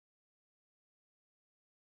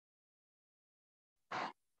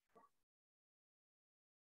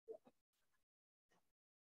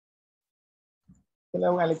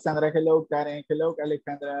Hello, Alexandra. Hello, Karen. Hello,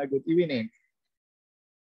 Alexandra. Good evening.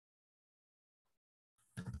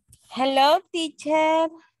 Hello, teacher.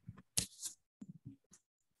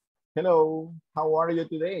 Hello. How are you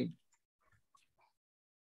today?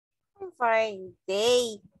 Fine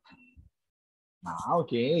day.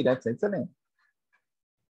 Okay. That's excellent.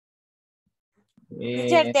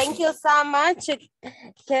 Teacher, thank you so much.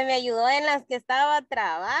 Que me ayudó en las que estaba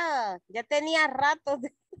trabada. Ya tenía rato.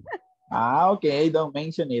 Okay. Don't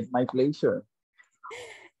mention it. My pleasure.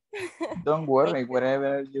 Don't worry.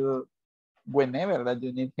 Whenever that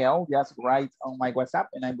you need help, just write on my WhatsApp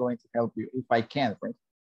and I'm going to help you if I can. Right?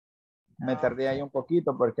 Me tardé ahí un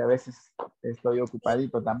poquito porque a veces estoy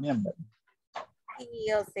ocupadito también, ¿verdad? Sí,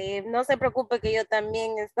 yo sé, no se preocupe que yo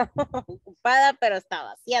también estaba ocupada, pero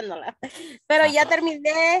estaba haciéndola. Pero ya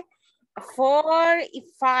terminé 4 y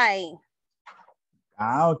 5.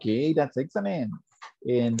 Okay, that's excellent.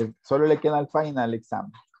 And solo le queda el final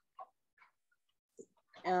exam.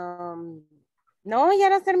 No, ya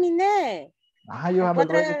las terminé. You have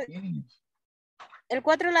already finished. El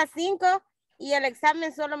 4 a las 5 y el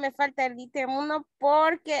examen solo me falta el ítem 1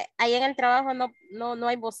 porque ahí en el trabajo no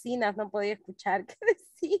hay bocinas, no podía escuchar qué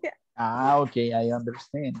decía. Okay, I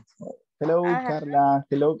understand. Hello, Carla.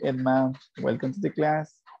 Hello, Edma. Welcome to the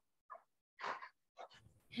class.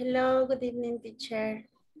 Hello, good evening, teacher.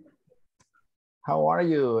 How are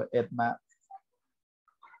you, Edma?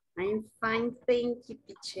 I'm fine, thank you,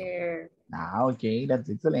 teacher. Okay, that's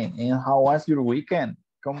excellent. And how was your weekend?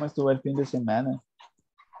 ¿Cómo estuvo el fin de semana?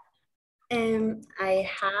 I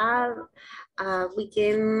have a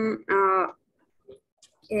weekend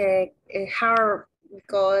hard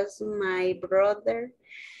because my brother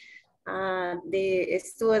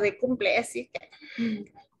estuvo de cumpleaños. It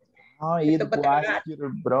was your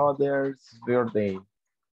brother's birthday.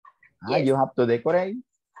 Yes. You have to decorate?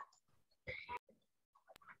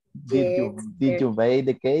 Yes, did you bake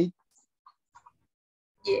the cake?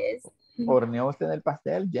 Yes. ¿Horneó usted el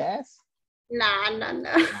pastel? Yes. No.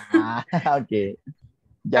 Okay.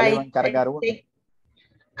 Ya le va a encargar uno.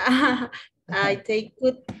 I take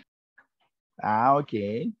good.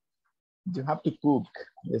 Okay. You have to cook.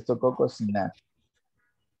 Les tocó cocinar.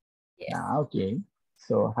 Yes. Okay.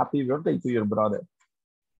 So happy birthday to your brother.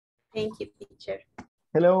 Thank you, teacher.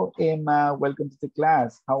 Hello, Emma. Welcome to the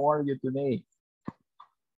class. How are you today?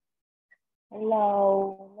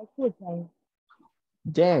 Hello. ¿Me escuchan?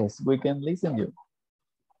 Yes, we can listen to you.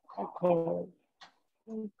 Okay.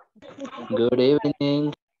 Good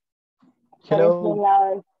evening. Hello.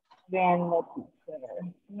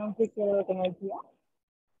 No sé qué es lo que me decía.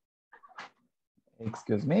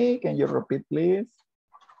 Excuse me, can you repeat, please?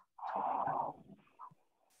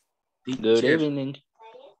 Good evening.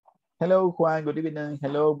 Hello, Juan. Good evening.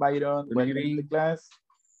 Hello, Byron. Welcome to the class.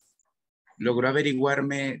 ¿Logró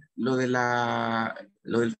averiguarme lo del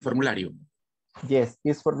formulario? Yes,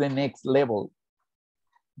 it's for the next level.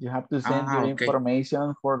 You have to send your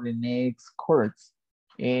information for the next course.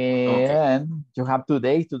 And you have 2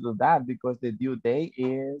 days to do that because the due date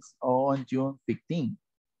is on June 15.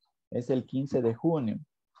 Es el 15 de junio.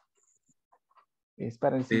 Es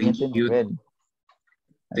para el siguiente nivel.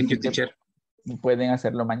 Thank you, teacher. Pueden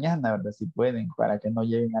hacerlo mañana, ¿verdad? Si pueden, para que no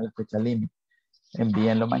lleguen a la fecha límite.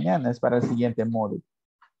 Envíenlo mañana, es para el siguiente módulo.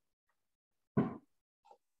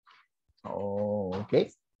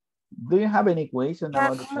 Okay. Do you have any question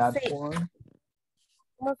about the platform?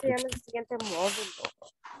 ¿Cómo se llama el siguiente módulo?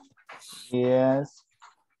 Yes.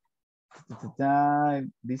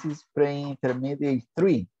 This is pre-intermediate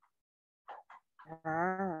 3.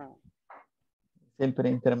 Es el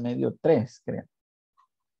pre-intermedio 3, creo.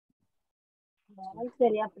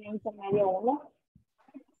 Sería pre-intermedio 1.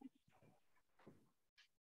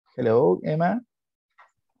 Hello, Emma.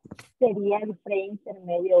 Sería el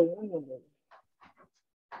pre-intermedio 1.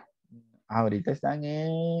 Ahorita están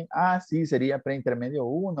en... sí, sería pre-intermedio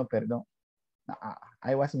 1, perdón.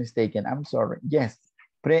 I was mistaken. I'm sorry. Yes,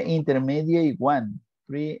 pre-intermediate 1.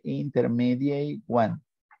 Pre-intermediate 1.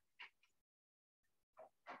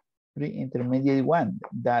 Pre-intermediate 1.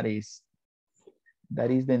 That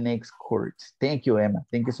is the next course. Thank you, Emma.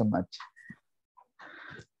 Thank you so much.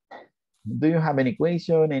 Do you have any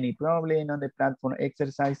question, any problem on the platform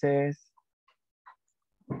exercises?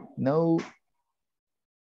 No?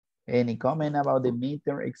 Any comment about the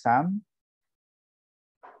midterm exam?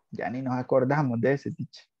 Ya ni nos acordamos de ese,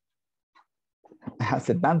 teacher.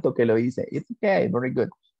 Hace tanto que lo hice. It's okay, very good.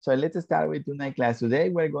 So let's start with tonight class. Today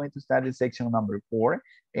we're going to start the section number 4.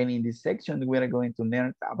 And in this section, we are going to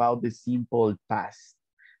learn about the simple past.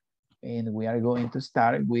 And we are going to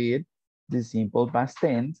start with the simple past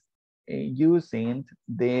tense using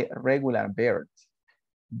the regular verbs.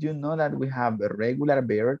 You know that we have regular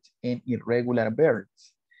verbs and irregular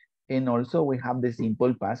verbs. And also we have the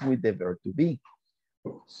simple past with the verb to be.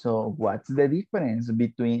 So what's the difference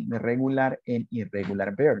between the regular and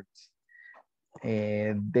irregular verbs?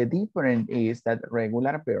 The difference is that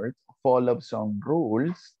regular verbs follow some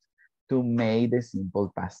rules to make the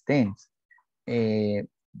simple past tense. The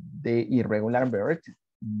irregular verbs,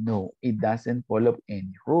 no, it doesn't follow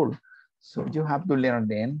any rule. So you have to learn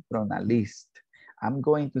them from a list. I'm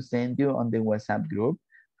going to send you on the WhatsApp group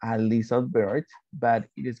a list of verbs, but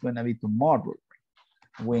it is going to be tomorrow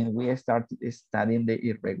when we start studying the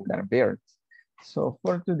irregular verbs. So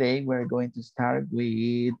for today, we're going to start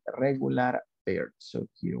with regular verbs. So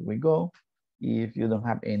here we go. If you don't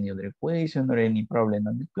have any other question or any problem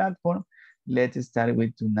on the platform, let's start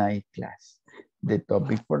with tonight's class. The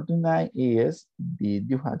topic for tonight is, did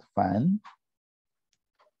you have fun?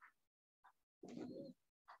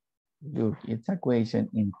 Look, it's a question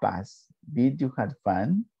in past. Did you have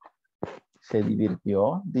fun? ¿Se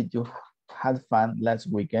divirtió? Did you have fun last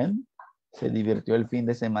weekend? ¿Se divirtió el fin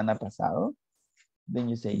de semana pasado? Then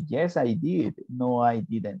you say, yes, I did. No, I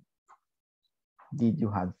didn't. Did you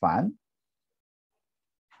have fun?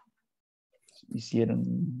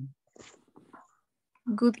 Hicieron.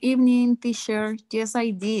 Good evening, teacher. Yes, I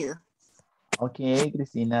did. Okay,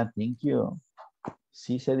 Cristina, thank you.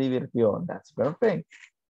 Sí se divirtió. That's perfect.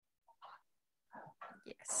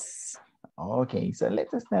 Yes. Okay, so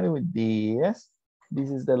let's start with this. This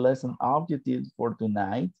is the lesson objective for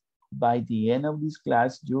tonight. By the end of this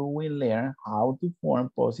class, you will learn how to form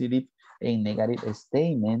positive and negative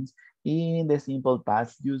statements in the simple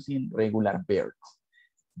past using regular verbs.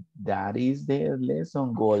 That is the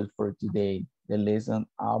lesson goal for today, the lesson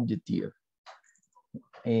objective.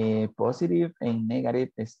 Positive and negative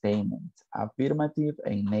statements, affirmative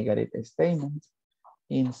and negative statements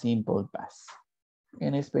in simple past,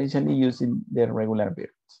 and especially using the regular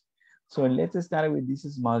verbs. So let's start with this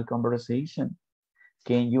small conversation.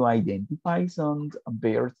 Can you identify some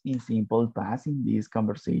verbs in simple past in this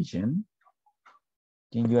conversation?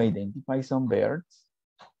 Can you identify some verbs?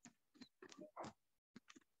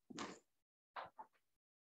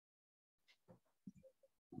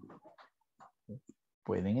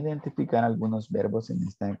 ¿Pueden identificar algunos verbos en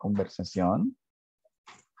esta conversación?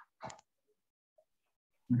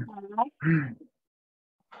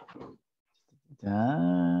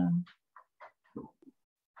 Ya.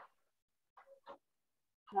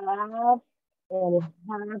 Have, el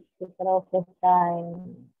have, que creo que está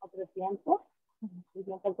en otro tiempo. Y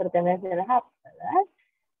siempre pertenece al have, ¿verdad?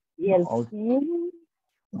 Y el sí.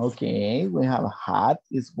 Okay, we have had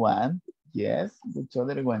is one. Yes, which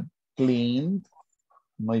other one? Cleaned.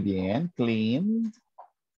 Muy bien, cleaned.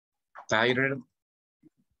 Tired.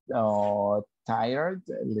 Oh, tired.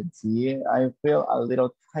 Let's see. I feel a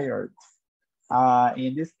little tired.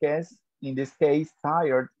 In this case,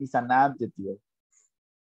 tired is an adjective.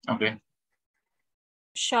 Okay.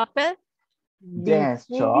 Shopped. Yes,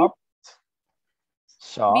 shopped.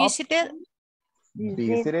 Shop. Visited.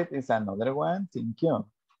 Visited is another one. Thank you.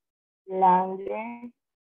 Laundry.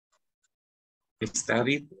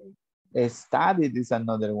 Studied. Studied is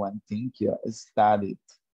another one. Thank you. Studied.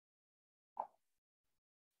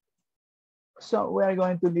 So we are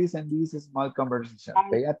going to listen to this small conversation.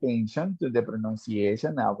 Pay attention to the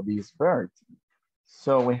pronunciation of these words.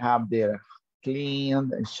 So we have there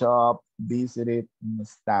cleaned, shop, visited, and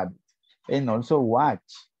studied. And also watch.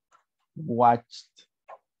 Watched.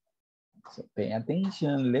 So pay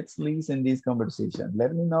attention. Let's listen this conversation.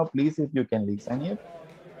 Let me know, please, if you can listen it.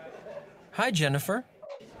 Hi, Jennifer.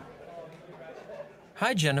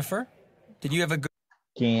 Hi, Jennifer. Did you have a good...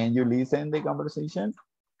 Can you listen the conversation?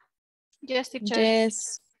 Yes, teacher.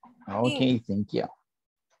 Yes. Okay, thank you.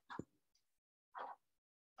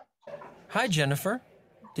 Hi, Jennifer.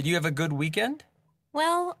 Did you have a good weekend?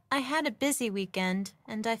 Well, I had a busy weekend,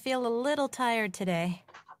 and I feel a little tired today.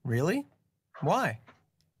 Really? Why?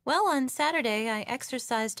 Well, on Saturday, I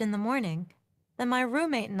exercised in the morning. Then my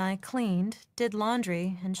roommate and I cleaned, did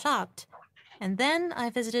laundry, and shopped. And then I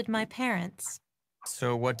visited my parents.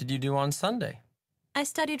 So what did you do on Sunday? I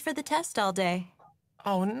studied for the test all day.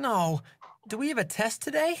 Oh, no. Do we have a test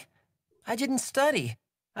today? I didn't study.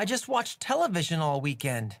 I just watched television all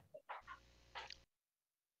weekend.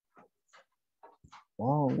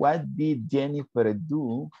 Oh, what did Jennifer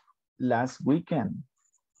do last weekend?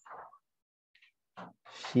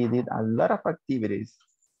 She did a lot of activities.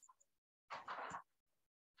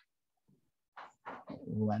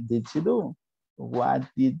 What did she do? What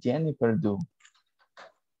did Jennifer do?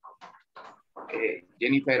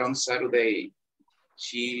 Jennifer on Saturday,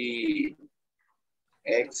 she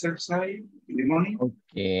exercise in the morning.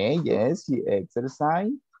 Okay, yes, she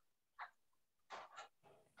exercised.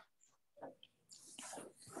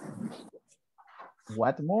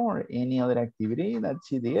 What more? Any other activity that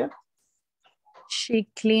she did? She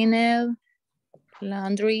cleaned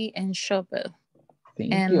laundry and shopped.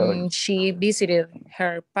 Thank you. She visited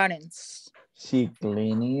her parents. She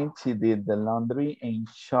cleaned, she did the laundry and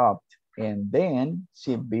shopped. And then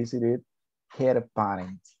she visited her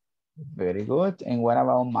parents. Very good. And what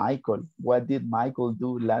about Michael? What did Michael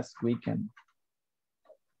do last weekend?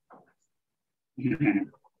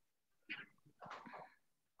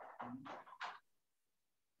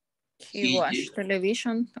 He watched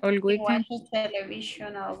television all weekend. Watching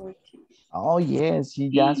television all weekend. Oh, yes, he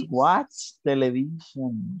just watched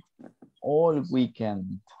television all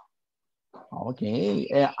weekend. Okay.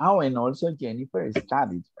 Oh, and also Jennifer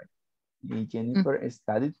studied, right? Jennifer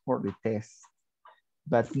studied for the test,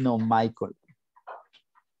 but no Michael.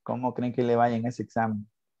 ¿Cómo creen que le vaya en ese examen?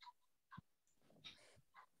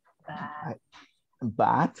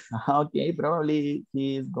 Bad. Okay, probably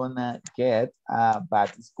he's gonna get a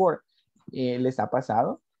bad score. ¿Les ha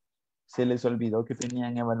pasado? ¿Se les olvidó que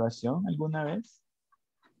tenían evaluación alguna vez?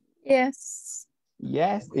 Yes.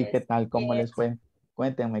 Yes. ¿Y qué tal? ¿Cómo les fue?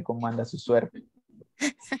 Cuéntenme cómo anda su suerte.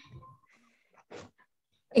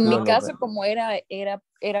 En mi caso, como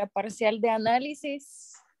era parcial de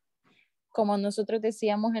análisis, como nosotros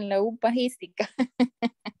decíamos en la U, pajística,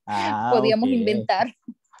 podíamos inventar.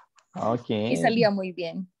 Okay. Y salía muy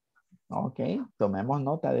bien. Ok, tomemos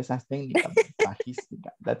nota de esas técnicas.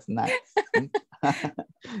 Pajística. That's nice.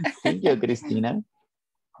 Thank you, Cristina.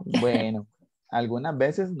 Bueno, algunas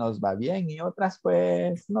veces nos va bien y otras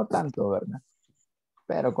pues no tanto, ¿verdad?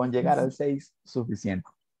 Pero con llegar al 6, suficiente.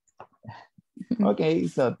 Okay,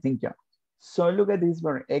 so thank you. So look at this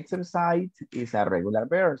verb. Exercise is a regular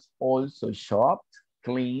verb. Also shopped,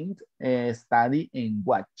 cleaned, study, and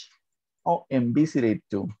watch. Oh, and visited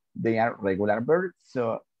too. They are regular verbs.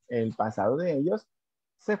 So el pasado de ellos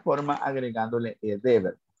se forma agregándole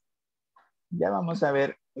ed. Ya vamos a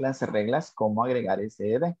ver las reglas, cómo agregar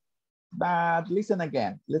ese ed. But listen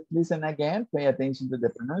again. Let's listen again. Pay attention to the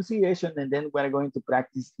pronunciation, and then we're going to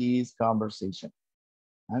practice this conversation.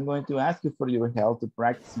 I'm going to ask you for your help to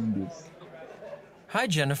practicing this. Hi,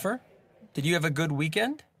 Jennifer. Did you have a good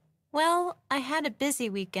weekend? Well, I had a busy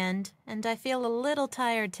weekend, and I feel a little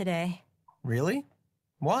tired today. Really?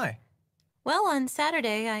 Why? Well, on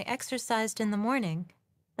Saturday, I exercised in the morning.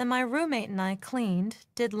 Then my roommate and I cleaned,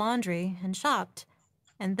 did laundry, and shopped.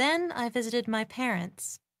 And then I visited my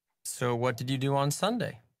parents. So what did you do on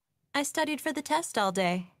Sunday? I studied for the test all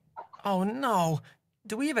day. Oh, no.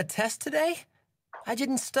 Do we have a test today? I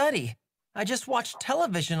didn't study. I just watched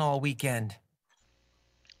television all weekend.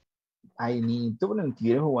 I need two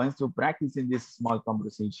volunteers who wants to practice in this small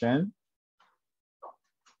conversation.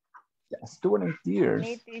 Yes, two volunteers.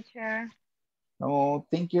 Me, teacher. Oh,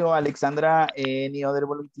 thank you, Alexandra. Any other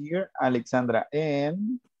volunteer? Alexandra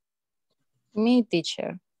and... Me,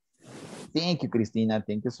 teacher. Thank you, Christina.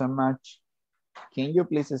 Thank you so much. Can you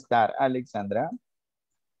please start, Alexandra?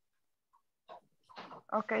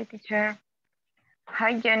 Okay, teacher.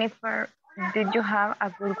 Hi, Jennifer. Did you have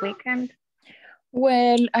a good weekend?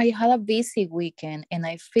 Well, I had a busy weekend and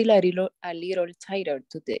I feel a little tired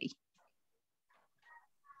today.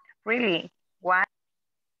 Really? Why?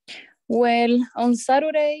 Well, on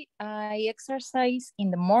Saturday, I exercised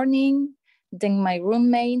in the morning, then my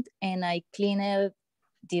roommate and I cleaned,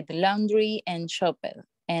 did laundry and shopped,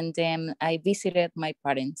 and then I visited my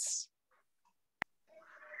parents.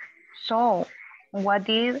 So, what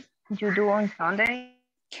did you do on Sunday?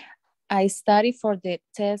 I studied for the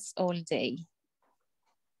test all day.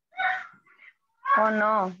 Oh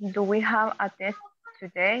no, do we have a test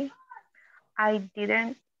today? I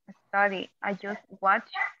didn't study. I just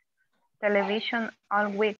watched television all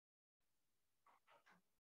week.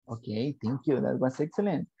 Okay, thank you. That was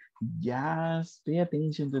excellent. Just pay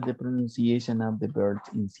attention to the pronunciation of the verbs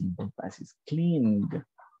in simple past. Cleaned,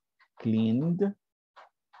 cleaned,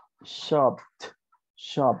 shopped,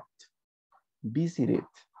 shopped, visited,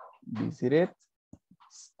 visited,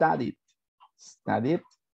 studied, studied,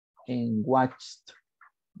 and watched,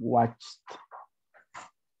 watched.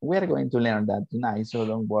 We're going to learn that tonight, so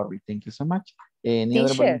don't worry. Thank you so much. Any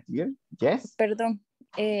other volunteer? Yes. Perdón.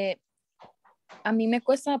 A mí me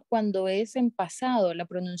cuesta cuando es en pasado la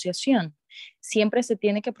pronunciación. Siempre se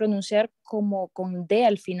tiene que pronunciar como con D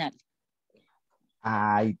al final.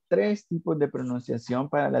 Hay tres tipos de pronunciación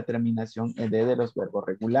para la terminación ed de los verbos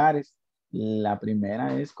regulares. La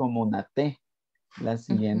primera es como una T. La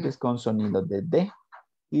siguiente es con sonido de D.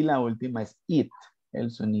 Y la última es it, el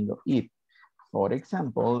sonido it. For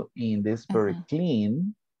example, in this verb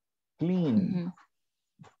clean,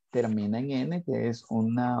 termina en N, que es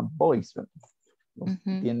una voice, ¿verdad?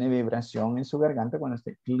 Tiene vibración en su garganta cuando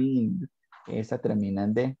esté cleaned. Esa termina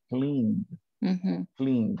en D, cleaned.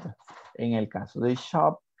 Cleaned. En el caso de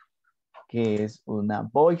shop, que es una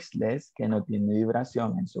voiceless, que no tiene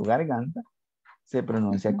vibración en su garganta, se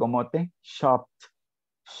pronuncia como T, shopped.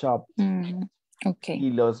 Shopped. Okay.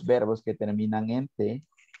 Y los verbos que terminan en T,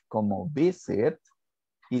 como visit,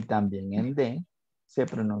 y también en D, se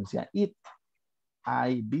pronuncia it.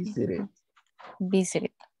 I visited.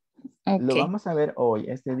 Visited. Okay. Lo vamos a ver hoy.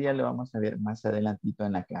 Este día lo vamos a ver más adelantito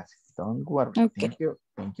en la clase. Don't worry. Okay.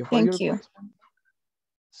 Thank you for your question.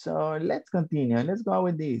 So let's continue. Let's go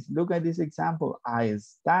with this. Look at this example. I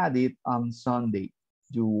studied on Sunday.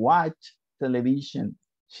 You watch television.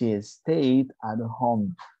 She stayed at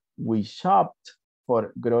home. We shopped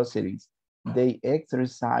for groceries. They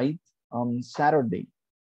exercised on Saturday.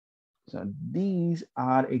 So these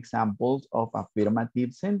are examples of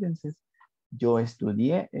affirmative sentences. Yo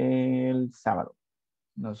estudié el sábado.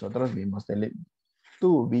 Nosotros vimos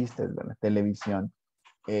tú viste la televisión.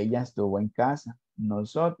 Ella estuvo en casa.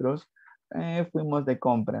 Nosotros fuimos de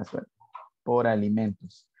compras, ¿verdad? Por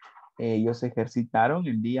alimentos. Ellos ejercitaron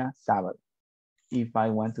el día sábado. If I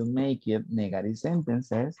want to make it negative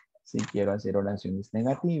sentences, si quiero hacer oraciones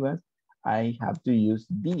negativas, I have to use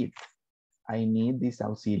did. I need this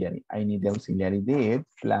auxiliary. I need the auxiliary did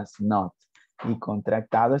plus not. Y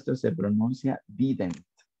contractado esto se pronuncia didn't.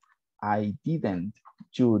 I didn't.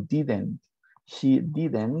 You didn't. She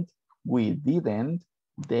didn't. We didn't.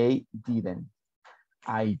 They didn't.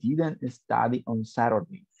 I didn't study on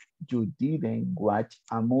Saturday. You didn't watch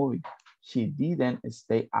a movie. She didn't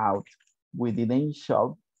stay out. We didn't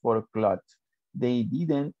shop for clothes. They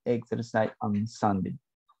didn't exercise on Sunday.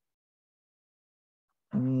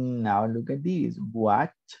 Now look at this.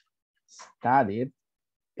 Watched, studied,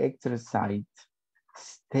 exercised,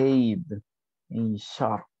 stayed, and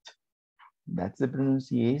shopped. That's the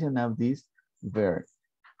pronunciation of this verb.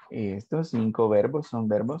 Estos 5 verbos son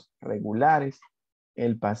verbos regulares.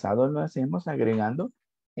 El pasado lo hacemos agregando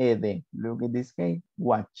ed. Look at this case.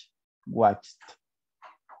 Watch, watched.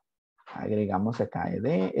 Agregamos acá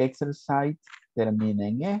ed. Exercise termina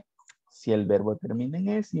en e. Si el verbo termina en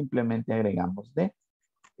e, simplemente agregamos d.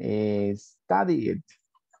 Studied.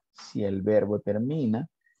 Si el verbo termina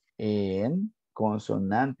en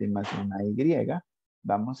consonante más una y,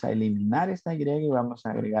 vamos a eliminar esta y vamos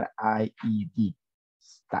a agregar i-e-d.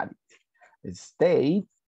 Studied. Stayed,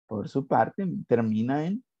 por su parte, termina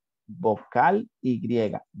en vocal y.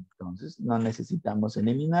 Entonces, no necesitamos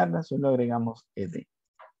eliminarla, solo agregamos ed.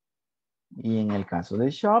 Y en el caso de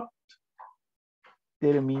shop,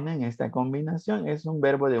 termina en esta combinación. Es un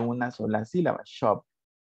verbo de una sola sílaba, shop.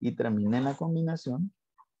 Y termina en la combinación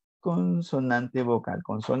consonante vocal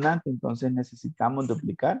consonante. Entonces necesitamos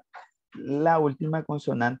duplicar la última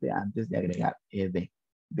consonante antes de agregar ed.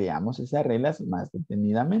 Veamos esas reglas más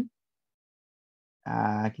detenidamente.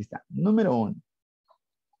 Aquí está. Número 1.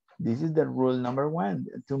 This is the rule number 1.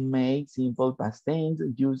 To make simple past tense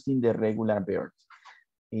using the regular verbs.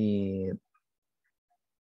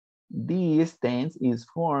 This tense is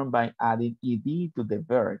formed by adding ed to the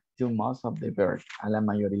verb, to most of the verbs. A la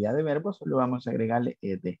mayoría de verbos solo vamos a agregarle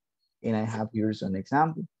ed. And I have here some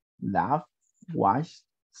example. Laugh, watch,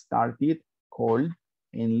 started, called,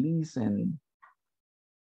 and listen.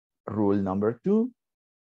 Rule number 2.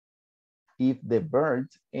 If the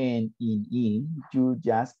verbs end in e, you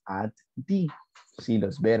just add d. Si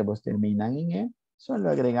los verbos terminan en e, solo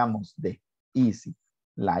agregamos d. Easy.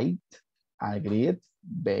 Liked, agreed,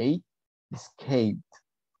 bait, escaped.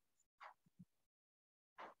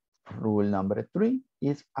 Rule number 3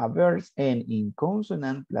 is a verb end in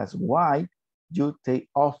consonant plus y, you take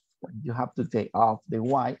off. You have to take off the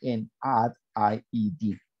y and add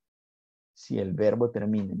ied. Si el verbo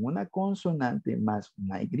termina en una consonante más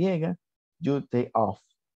una y, you take off.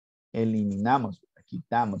 Eliminamos,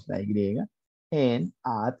 quitamos la y and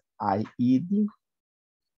add ied.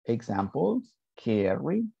 Examples: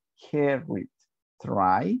 carry, carried,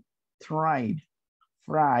 try, tried,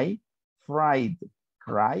 fry, fried,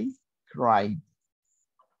 cry, cried.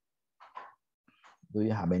 Do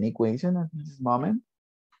you have any questions at this moment?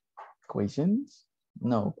 Questions?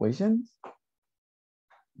 No questions?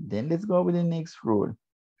 Then let's go with the next rule.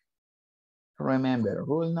 Remember,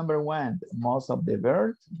 rule number 1, most of the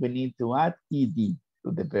verbs, we need to add ed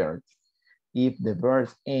to the verbs. If the verb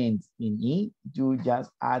ends in e, you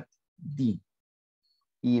just add d.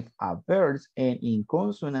 If a verb ends in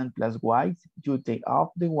consonant plus y, you take off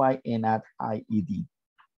the y and add ied.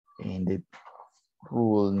 And the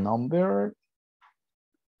rule number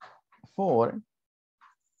For,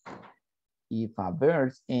 if a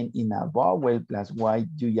verb ends in a vowel plus Y,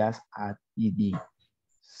 you just add ed.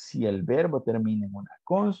 Si el verbo termina en una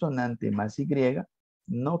consonante más Y,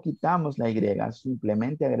 no quitamos la Y,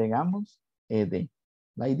 simplemente agregamos ed.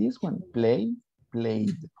 Like this one, play,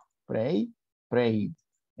 played, pray, prayed,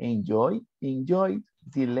 enjoy, enjoyed,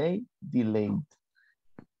 delay, delayed.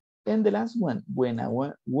 And the last one, when a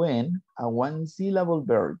one-syllable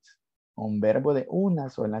verb, un verbo de una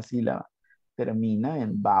sola sílaba, termina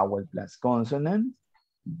en vowel plus consonant,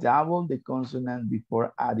 double the consonant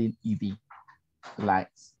before adding ed.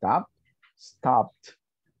 Like stop, stopped,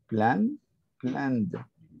 plan, planned,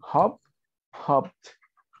 hop, hopped,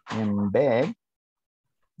 and beg,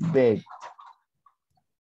 begged.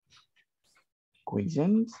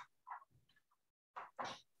 Questions?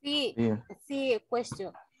 Sí, Yeah. sí,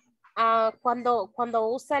 question. Cuando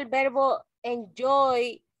usa el verbo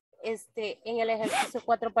enjoy, en el ejercicio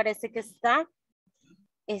 4 parece que está,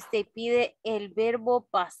 pide el verbo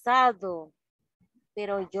pasado,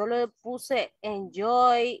 pero yo le puse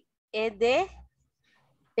enjoy, ed,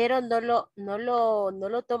 pero no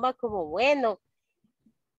lo toma como bueno,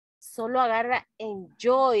 solo agarra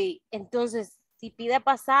enjoy. Entonces, si pide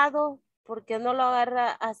pasado, ¿por qué no lo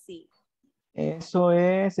agarra así? Eso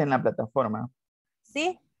es en la plataforma.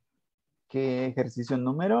 ¿Sí? ¿Qué ejercicio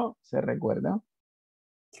número se recuerda?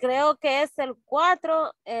 Creo que es el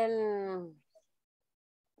 4,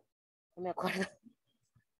 no me acuerdo.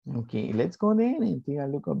 Okay, let's go there and take a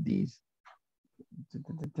look of this.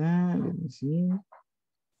 Let me see.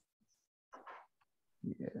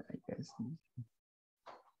 Yeah, I guess.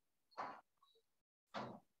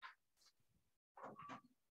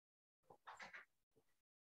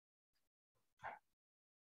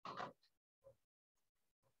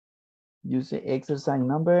 You say exercise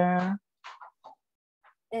number.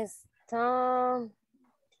 Está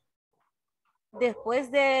después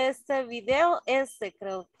de este video, ese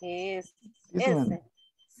creo que es. This Ese. one.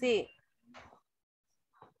 Sí.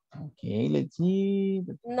 Okay, let's see.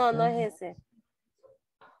 No, no es ese.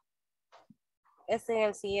 Es en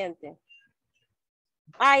el siguiente.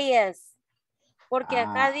 Yes. Porque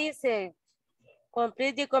acá dice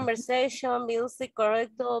complete the conversation, use the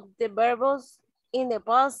correct of the verbs in the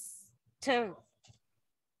past tense.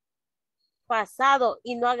 Pasado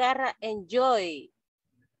y no agarra enjoy.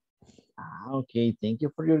 Okay, thank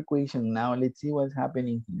you for your question. Now let's see what's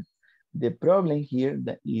happening here. The problem here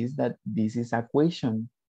is that this is a question.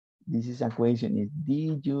 This is a question. Is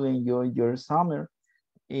did you enjoy your summer?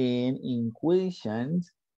 And in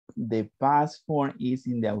questions, the past form is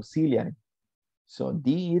in the auxiliary. So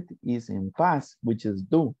did is in past, which is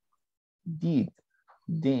do. Did.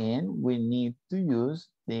 Then we need to use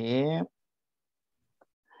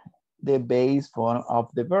the base form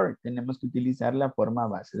of the verb. Tenemos que utilizar la forma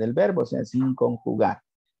base del verbo, o sea, sin conjugar.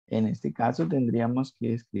 En este caso tendríamos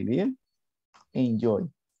que escribir enjoy.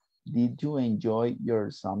 Did you enjoy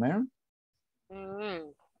your summer?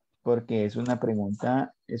 Porque es una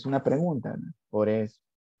pregunta, ¿no? Por eso.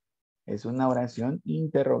 Es una oración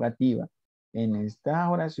interrogativa. En estas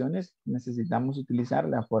oraciones necesitamos utilizar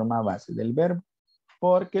la forma base del verbo,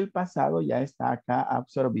 porque el pasado ya está acá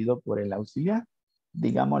absorbido por el auxiliar.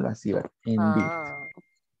 Digámoslo así, ¿verdad? Indeed.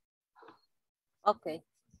 Ok.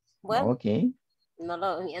 Bueno, Okay. no lo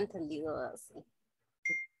había entendido así.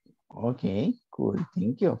 Okay, cool.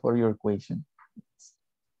 Thank you for your question.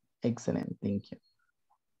 Excellent, thank you.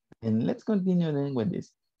 And let's continue then with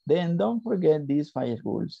this. Then don't forget these 5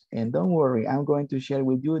 rules. And don't worry, I'm going to share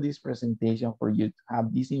with you this presentation for you to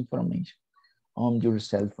have this information on your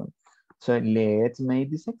cell phone. So let's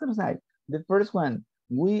make this exercise. The first one,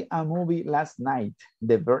 we a movie last night.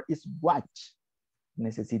 The verb is watch.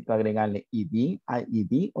 Necesito agregarle ed,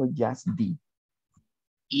 ied o just d.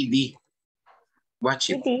 ED. Watch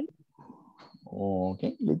it.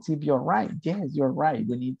 Okay, let's see if you're right. Yes, you're right.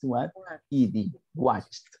 We need to add ed,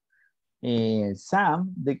 watched.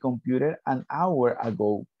 Sam, the computer an hour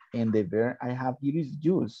ago, and the verb I have here is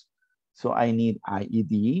use. So I need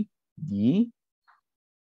IED, D.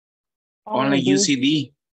 Only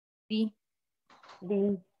UCD. D. D.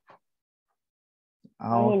 Okay.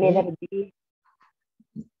 Only letter D.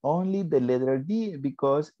 Only the letter D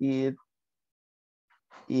because it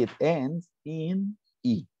ends in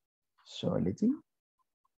E. So let's see.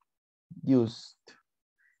 Used.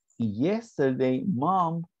 Yesterday,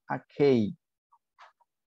 mom a cake.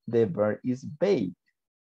 The verb is baked.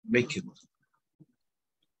 Baked.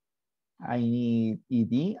 I need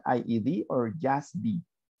ED, IED, or just D.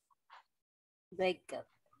 Baked.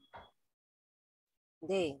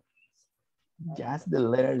 D. Just the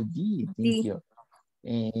letter D. Thank you.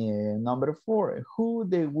 Number 4, who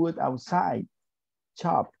the wood outside?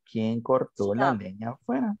 Chop, ¿quién cortó la leña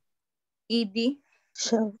afuera? ED.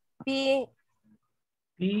 P.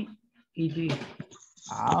 P-E-D.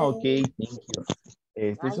 Ah, ok, thank you.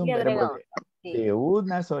 Este es un Ahí verbo agregó. de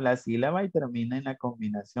una sola sílaba y termina en la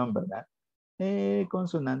combinación, ¿verdad?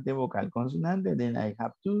 Consonante, vocal, consonante. Then I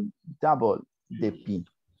have to double the P.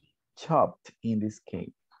 Chopped in this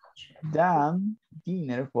case. Done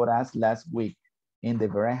dinner for us last week. And the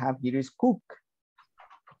verb I have here is cook.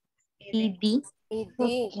 ED.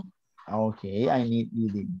 ED. Okay, I need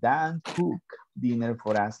ED. Done cook dinner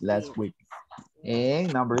for us last week.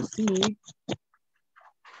 And number 6.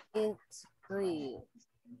 It's free.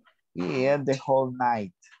 Yeah, the whole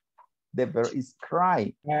night. The verb is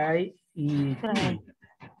cry. I-E-D.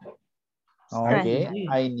 Okay, I-E-D.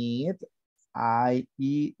 I need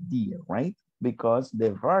I-E-D, right? Because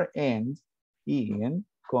the verb ends in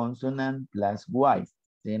consonant plus Y.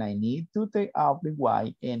 Then I need to take out the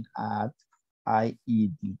Y and add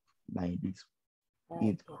I-E-D like this.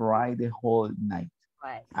 It cried the whole night.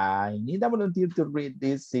 Right. I need a volunteer to read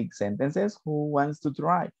these 6 sentences. Who wants to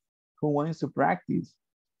try? Who wants to practice?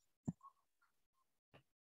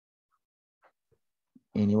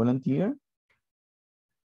 Any volunteer?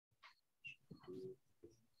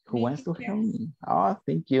 Who wants to help me? Oh,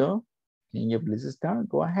 thank you. Can you please start?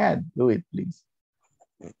 Go ahead. Do it, please.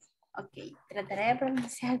 Okay, trataré de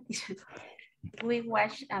pronunciar. We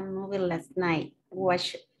watched a movie last night.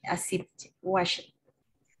 Watched. Washed.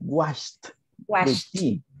 Watched.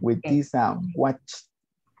 With T sound. Watched.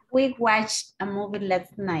 We watched a movie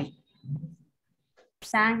last night.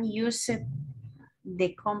 Sam used the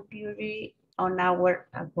computer an hour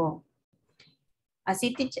ago.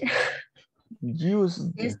 Así, teacher.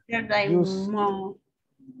 Used. Yesterday, mom.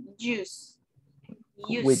 Used.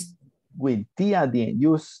 With T at the end.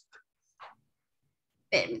 Used.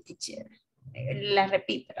 Teacher. La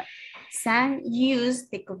repito. Sam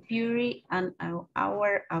used the computer an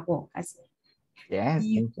hour ago. Así. Yes,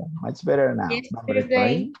 thank you. Much better now. Number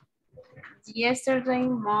 3. Yesterday,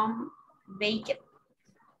 mom baked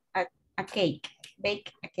a cake.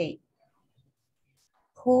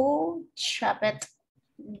 Who chopped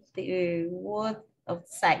the wood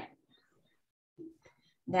outside?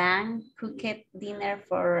 Dan cooked dinner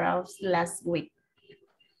for us last week.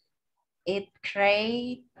 It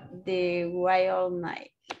cried the wild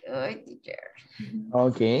night. Oh, teacher.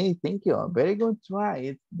 Okay, thank you. Very good try.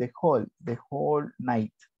 It's the whole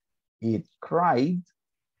night. It cried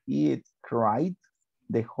the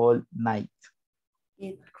whole night.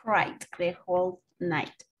 It cried the whole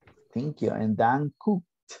night. Thank you. And Dan cooked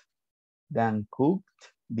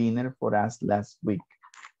dinner for us last week.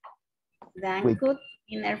 Dan cooked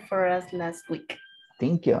dinner for us last week.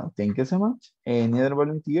 Thank you. Thank you so much. Any other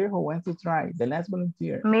volunteer who wants to try? The last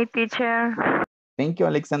volunteer. Me, teacher. Thank you,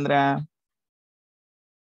 Alexandra.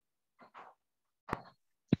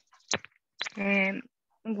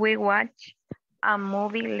 We watched a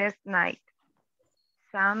movie last night.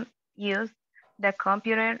 Sam used the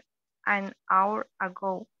computer an hour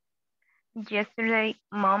ago. Yesterday,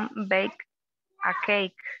 mom baked a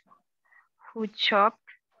cake. Who chopped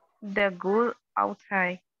the wood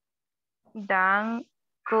outside? Dan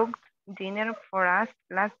cooked dinner for us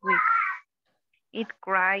last week. It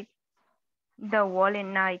cried the whole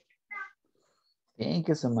night. Thank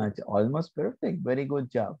you so much. Almost perfect. Very good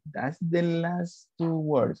job. That's the last 2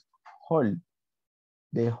 words. Whole.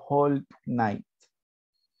 The whole night.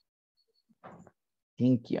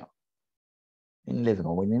 Thank you. And let's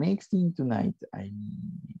go with the next thing tonight. I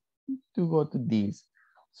need to go to this.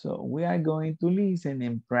 So we are going to listen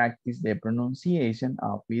and practice the pronunciation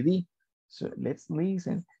of ED. So let's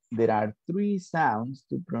listen. There are 3 sounds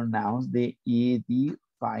to pronounce the ED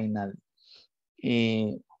final.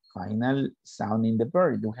 Final sound in the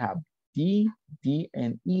verb. You have D, D,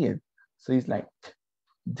 and it. So it's like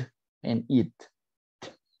d and it.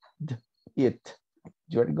 D, it.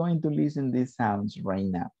 You're going to listen these sounds right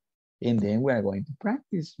now. And then we are going to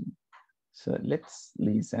practice. So let's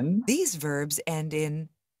listen. These verbs end in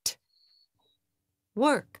t.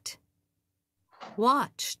 Worked.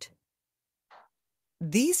 Watched.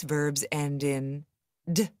 These verbs end in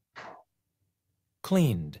d.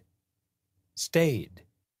 Cleaned. Stayed.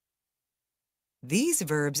 These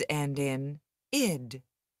verbs end in id.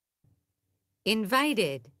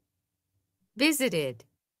 Invited. Visited.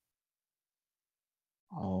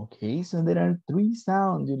 Okay, so there are 3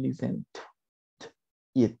 sounds. You listen. T,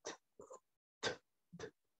 t, it. T,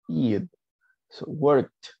 t, it. So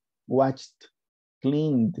worked, watched,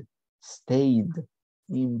 cleaned, stayed,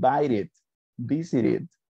 invited, visited.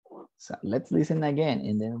 So let's listen again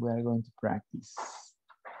and then we are going to practice.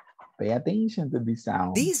 Pay attention to this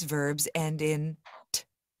sound. These verbs end in t.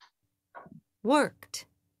 Worked.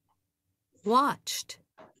 Watched.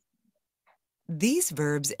 These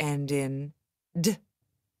verbs end in d.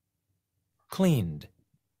 Cleaned.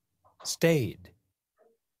 Stayed.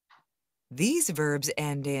 These verbs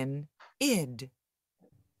end in id.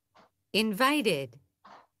 Invited.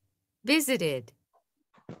 Visited.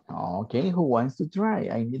 Okay, who wants to try?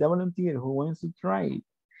 I need a volunteer. Who wants to try it?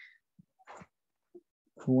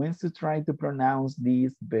 Who wants to try to pronounce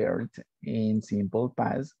these verbs in simple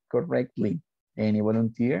past correctly? Any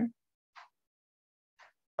volunteer?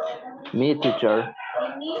 Me, teacher.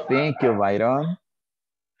 Thank you, Byron.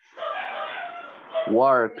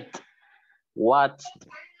 Worked, watched,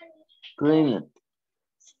 cleaned,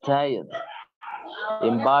 stayed,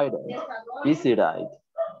 invited, visited.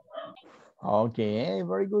 Okay,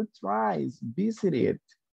 very good tries. Visited.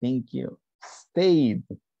 Thank you. Stayed.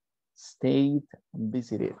 Stayed,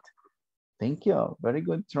 visited. Thank you. Very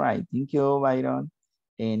good try. Thank you, Byron.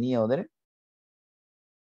 Any other?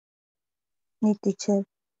 Me, teacher.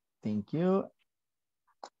 Thank you.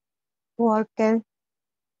 Worker,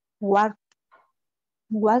 watcher,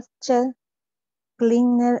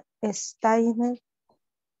 cleaner, stayed,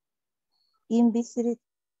 visited,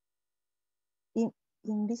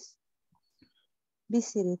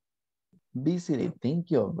 visited. Visited. Thank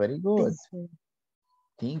you. Very good. Visited.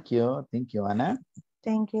 Thank you. Thank you, Anna.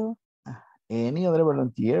 Thank you. Any other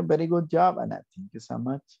volunteer? Very good job, Anna. Thank you so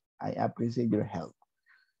much. I appreciate your help.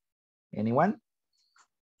 Anyone?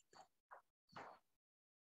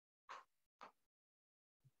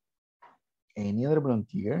 Any other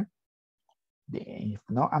volunteer? If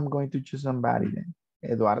not, I'm going to choose somebody then.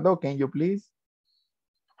 Eduardo, can you please?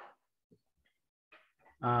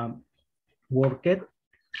 Worked,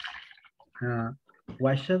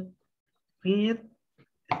 washed, cleaned,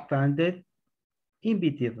 standed,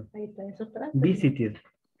 invited, visited.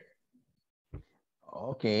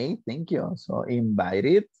 Okay, thank you. So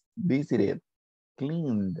invited, visited,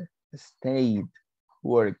 cleaned, stayed,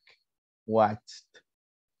 worked, watched.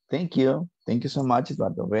 Thank you. Thank you so much,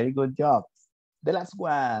 Eduardo. Very good job. The last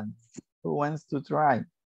one. Who wants to try?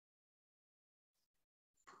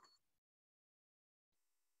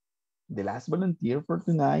 The last volunteer for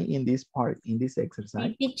tonight in this part, in this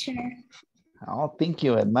exercise. Teacher. Oh, thank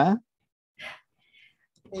you, Edma.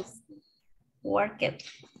 Work it,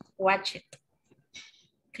 watch it,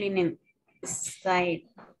 clean it, stay,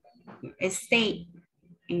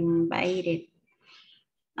 invited,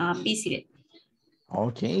 visited.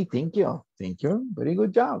 Okay, thank you. Thank you. Very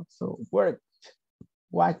good job. So, worked,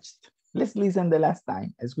 watched. Let's listen the last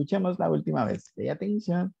time. Escuchemos la última vez. Pay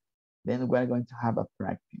attention. Then we're going to have a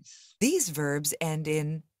practice. These verbs end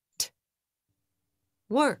in t.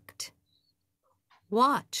 Worked.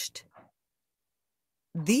 Watched.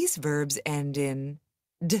 These verbs end in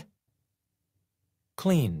d.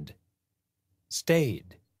 Cleaned.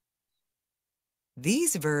 Stayed.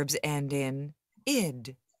 These verbs end in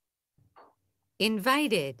id.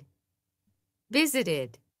 Invited.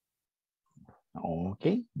 Visited.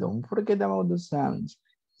 Okay, don't forget about the sounds.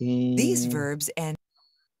 These verbs end.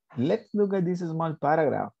 Let's look at this small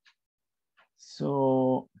paragraph.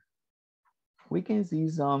 So we can see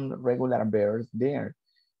some regular verbs there.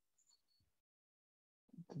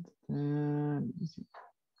 Here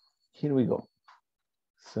we go.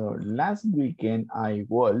 So last weekend, I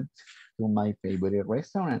walked to my favorite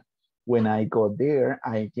restaurant. When I got there,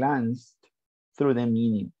 I glanced through the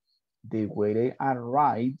menu. The waiter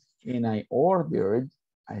arrived and I ordered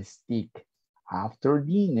a steak. After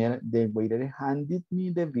dinner, the waiter handed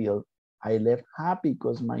me the bill. I left happy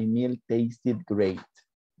because my meal tasted great.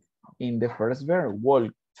 In the first verb,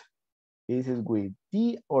 walked, is it with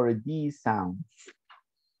T or D sound?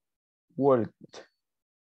 Walked.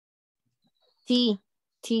 T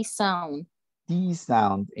sound. T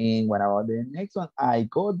sound. And what about the next one? I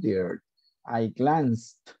got there. I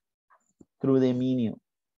glanced through the menu.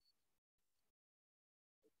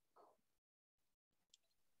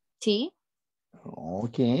 T.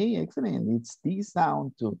 Okay, excellent. It's T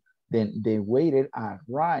sound too. Then the waiter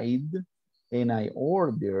arrived and I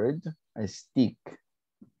ordered a steak.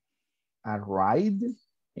 Arrived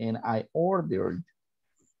and I ordered.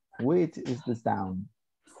 Which is the sound?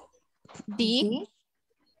 D.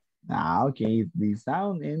 Okay, it's the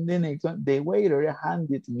sound. And the next one, the waiter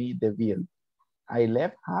handed me the bill. I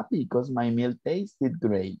left happy because my meal tasted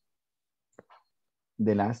great.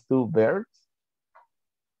 The last two verbs.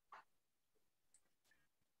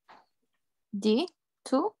 D,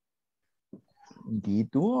 two.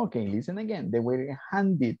 D2, okay, listen again. The waiter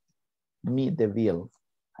handed me the bill.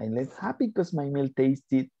 I left happy because my meal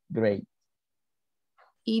tasted great.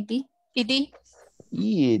 ED. ID.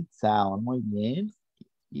 It sound, muy bien.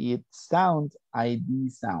 It sounds, ID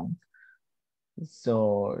sound.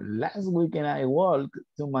 So last weekend I walked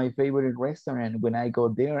to my favorite restaurant. When I go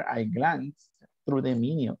there, I glanced through the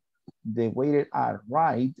menu. The waiter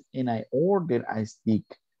arrived and I ordered a steak.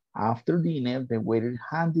 After dinner, the waiter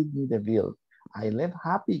handed me the bill. I left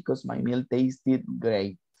happy because my meal tasted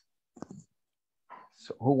great.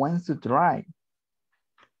 So who wants to try?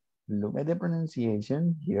 Look at the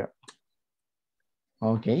pronunciation here.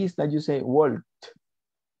 Okay, it's that you say walked,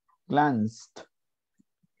 glanced,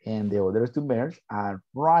 and the other two verbs are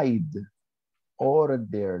arrived,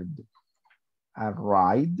 ordered,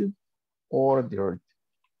 arrived, ordered,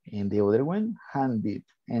 and the other one handed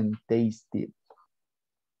and tasted.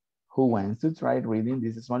 Who wants to try reading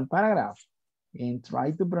this small paragraph and try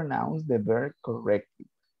to pronounce the verb correctly?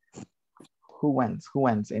 Who wants? Who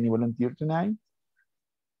wants? Any volunteer tonight?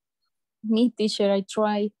 Me, teacher, I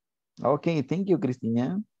try. Okay, thank you,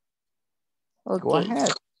 Christina. Okay. Go ahead.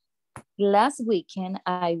 Last weekend,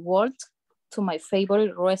 I walked to my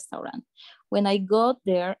favorite restaurant. When I got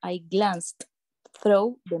there, I glanced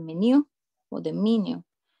through the menu.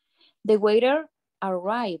 The waiter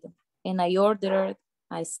arrived and I ordered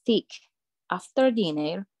a steak. After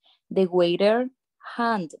dinner, the waiter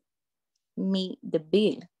handed me the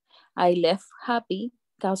bill. I left happy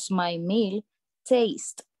because my meal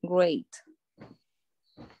tastes great.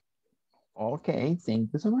 Okay, thank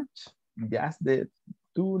you so much. Just the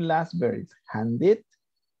two last verbs, handed,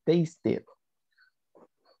 tasted.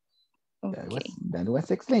 Okay. That was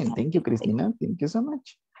excellent. Thank you, Christina. Thank you so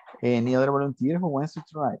much. Any other volunteer who wants to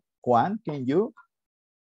try? Juan, can you?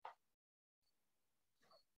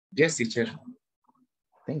 Yes, teacher.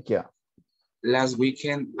 Thank you. Last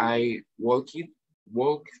weekend, I walked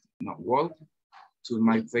to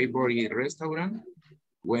my favorite restaurant.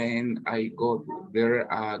 When I got there,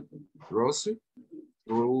 a grocery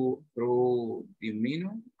through the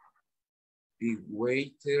menu, the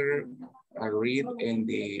waiter arrived and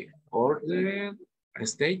they ordered a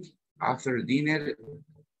steak. After dinner,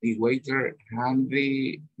 the waiter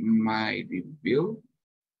handed the bill.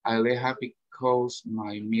 I left happy because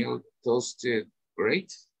my meal tasted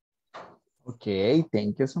great. Okay,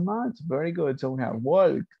 thank you so much. Very good. So we have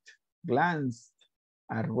walked, glanced,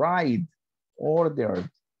 arrived, ordered,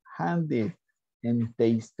 handed, and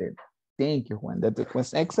tasted. Thank you, Juan. That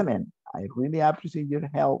was excellent. I really appreciate your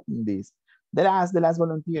help in this. The last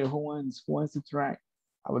volunteer who wants to try.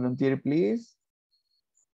 A volunteer, please.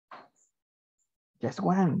 Just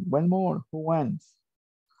one more. Who wants?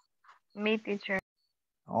 Me, teacher.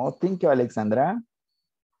 Oh, thank you, Alexandra.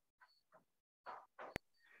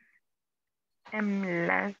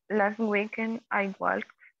 Last weekend, I walked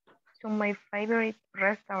to my favorite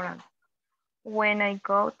restaurant. When I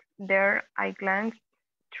got there, I glanced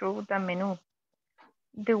through the menu.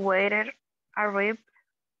 The waiter arrived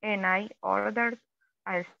and I ordered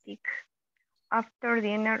a steak. After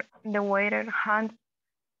dinner, the waiter handed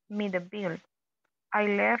me the bill. I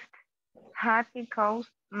left happy because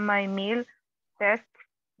my meal tasted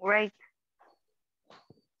great.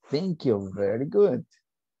 Thank you. Very good.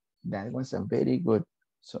 That was a very good.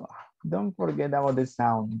 So don't forget about the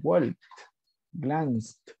sound. Walked,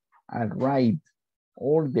 glanced, arrived,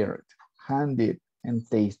 ordered, handed, and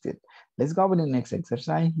tasted. Let's go with the next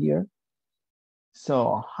exercise here.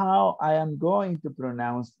 So how I am going to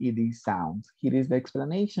pronounce ed sounds. Here is the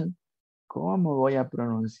explanation. ¿Cómo voy a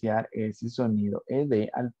pronunciar ese sonido ed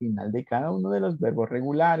al final de cada uno de los verbos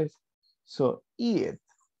regulares? So id,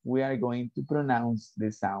 we are going to pronounce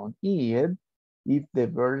the sound id if the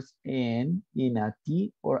verbs end in a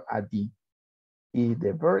T or a D. If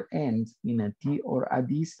the verb ends in a T or a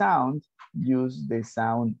D sound, use the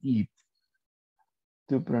sound it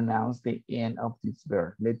to pronounce the end of this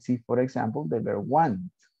verb. Let's see, for example, the verb want.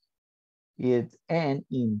 It ends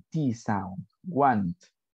in T sound, want.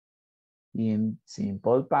 In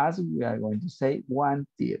simple past, we are going to say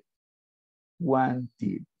wanted,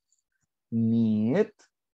 wanted. Need,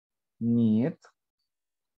 need.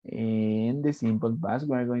 In the simple past,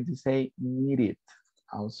 we are going to say needed.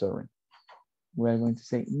 Oh, sorry. We are going to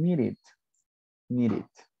say needed, needed.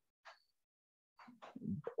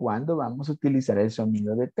 ¿Cuándo vamos a utilizar el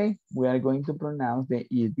sonido de T? We are going to pronounce the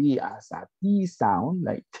ED as a T sound,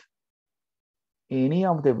 like any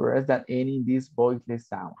of the verbs that end in this voiceless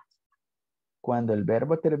sound. Cuando el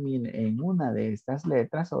verbo termine en una de estas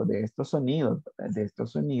letras o de estos sonidos,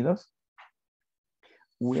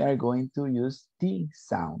 we are going to use T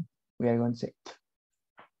sound. We are going to say T.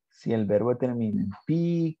 Si el verbo termina en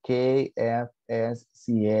P, K, F, S,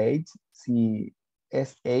 C, H, C,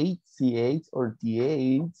 S, H, C, H, or T,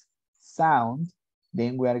 H sound,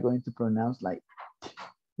 then we are going to pronounce like.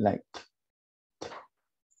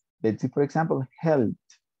 Let's see, for example, health.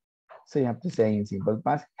 So you have to say in simple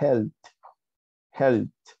past, health,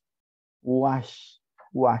 wash,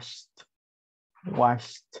 washed,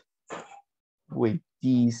 with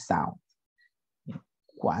T sound.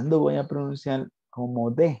 ¿Cuándo voy a pronunciar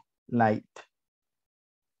como D? Like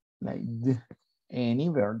D. Any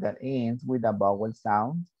verb that ends with a vowel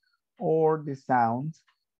sound or the sounds,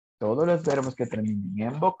 todos los verbos que terminen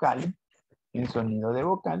en vocal, en sonido de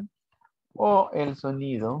vocal, o el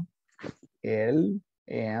sonido L,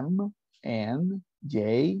 M, N,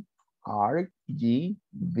 J, R, G,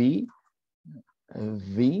 V,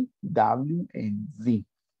 W, and Z.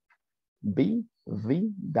 B,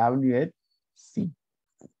 V, W, and C.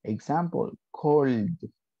 Example, cold,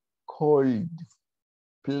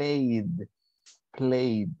 played.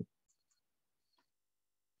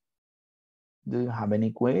 Do you have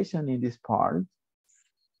any question in this part?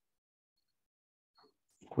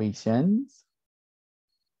 Questions?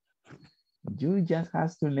 You just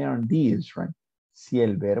have to learn this, right? Si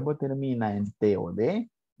el verbo termina en T o D,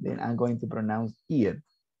 then I'm going to pronounce it,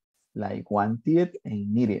 like wanted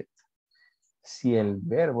and needed. Si el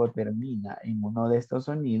verbo termina en uno de estos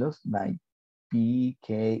sonidos, like P,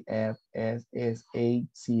 K, F, S, S, H,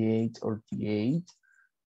 C, H, or TH,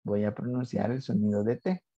 voy a pronunciar el sonido de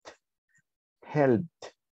T.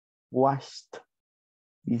 Helped, washed.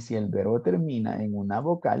 Y si el verbo termina en una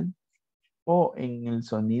vocal o en el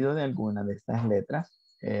sonido de alguna de estas letras,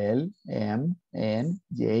 L, M, N,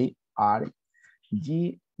 J, R,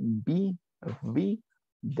 G, B, V,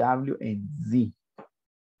 W, and Z.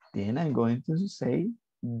 Then I'm going to say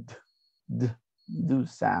D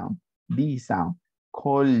sound, D sound,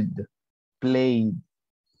 cold, played.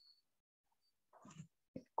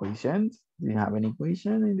 Questions? Do you have any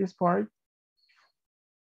question in this part?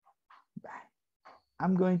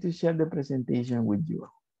 I'm going to share the presentation with you.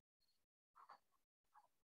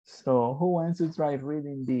 So who wants to try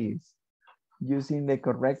reading this using the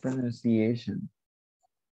correct pronunciation?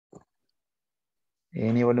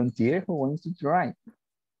 Any volunteer who wants to try?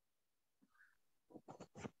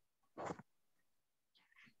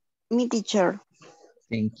 Me, teacher.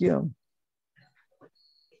 Thank you.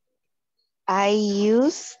 I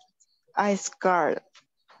use a scarf.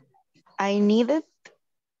 I needed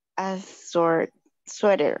a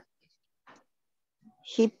sweater.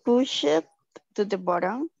 He pushed it to the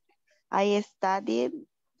bottom. I studied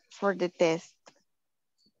for the test.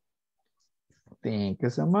 Thank you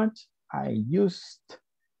so much. I used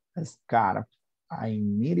a scarf. I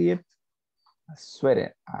needed a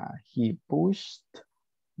sweater. He pushed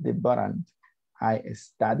the button. I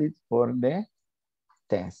studied for the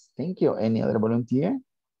test. Thank you. Any other volunteer?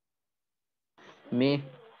 Me,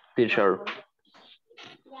 teacher.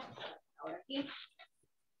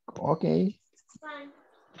 Okay.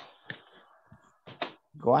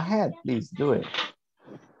 Go ahead, please do it.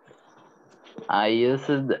 I used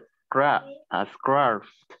a scarf.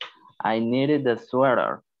 I needed a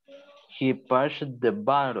sweater. He pushed the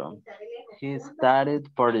button. He studied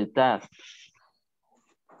for the test.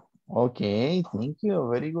 Okay, thank you.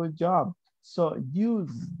 Very good job. So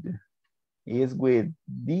used is with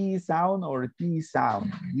D sound or T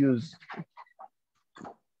sound? Used.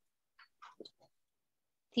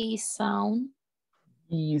 T sound.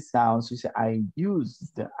 T sound. So you say, I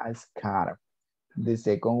used a scarf. The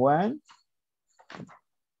second one,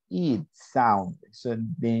 it sound. So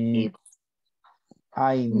then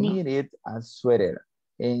I needed a sweater.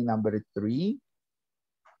 And number 3.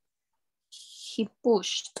 He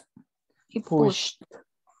pushed. He pushed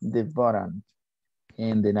the button.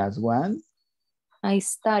 And the last one. I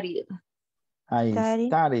studied. I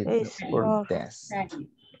studied for test.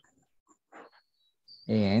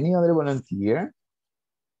 Any other volunteer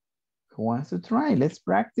who wants to try? Let's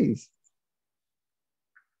practice.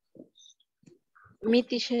 Me,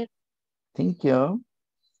 teacher. Thank you.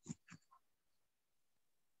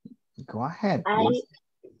 Go ahead, please.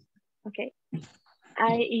 Okay.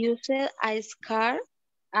 I used a scarf.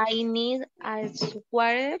 I need a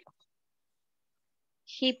sweater.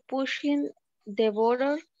 He pushing the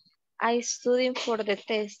border. I studying for the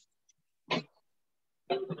test.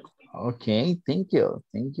 Okay, thank you.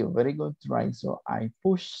 Thank you. Very good try. So I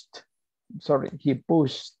pushed, sorry, he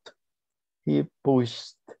pushed,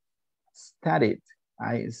 studied.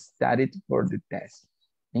 I studied for the test.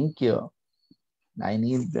 Thank you. I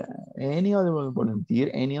need any other volunteer,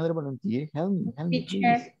 help me,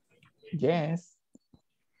 please. Yes.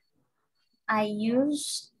 I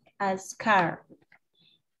use a scarf.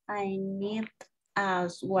 I need a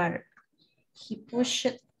sweater. He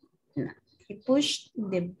pushed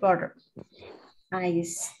the button. I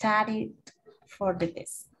studied for the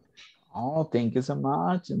test. Oh, thank you so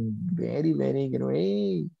much. Very, very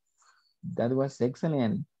great. That was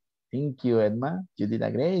excellent. Thank you, Edma. You did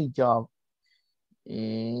a great job.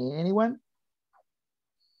 Anyone?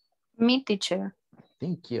 Me, teacher.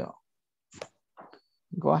 Thank you.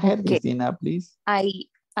 Go ahead, Okay. Christina, please.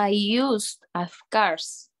 I used a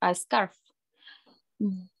scarf.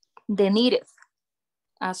 The knitted,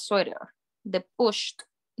 a sweater. The pushed,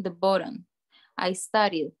 the button. I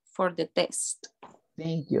studied for the test.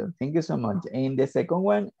 Thank you. Thank you so much. And the second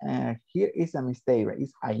one, here is a mistake, right?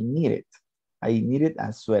 It's I needed. I needed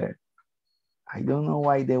a sweater. I don't know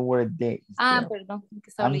why the word they. Perdón.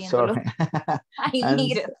 I'm sorry. I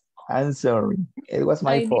needed. I'm sorry. It was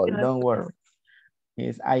my fault. Don't worry.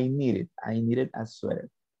 Yes, I needed a sweater.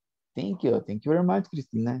 Thank you. Thank you very much,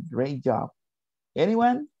 Christina. Great job.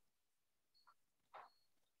 Anyone?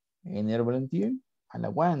 Any other volunteer? A la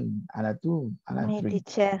 1, a la 2, a la 3.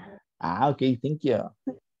 Teacher. Okay, thank you.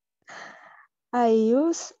 I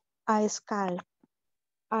use a scarf.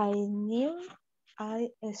 I knew I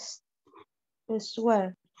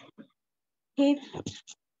swear. He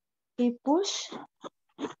pushed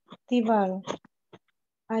the ball.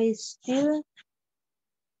 I still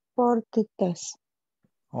for the test.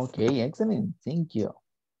 Okay, excellent. Thank you.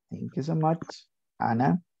 Thank you so much,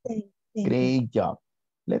 Ana. Thank Great job.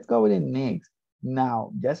 Let's go with the next.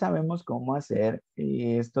 Now, ya sabemos cómo hacer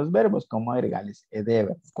estos verbos, cómo agregarles ed,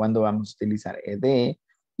 cuando vamos a utilizar ed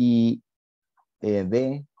y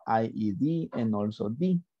ed, ied, and also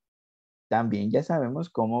d. También ya sabemos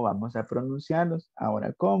cómo vamos a pronunciarlos.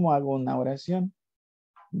 Ahora, ¿cómo hago una oración?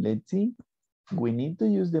 Let's see. We need to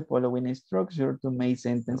use the following structure to make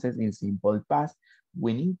sentences in simple past.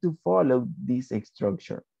 We need to follow this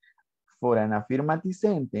structure. For an affirmative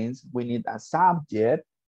sentence, we need a subject,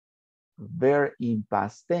 verb in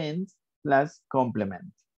past tense, plus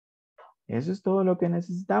complement. Eso es todo lo que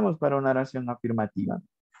necesitamos para una oración afirmativa.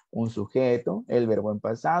 Un sujeto, el verbo en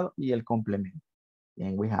pasado y el complemento.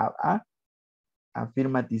 And we have a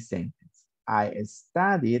affirmative sentence. I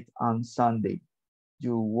studied on Sunday.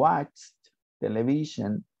 You watched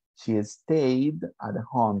television. She stayed at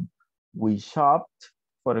home. We shopped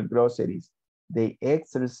for groceries. They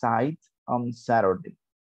exercised on Saturday.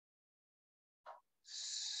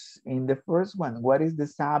 In the first one, what is the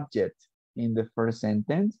subject in the first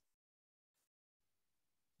sentence?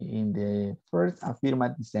 In the first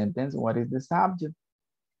affirmative sentence, what is the subject?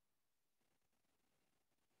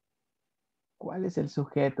 ¿Cuál es el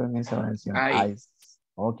sujeto en esa oración? I.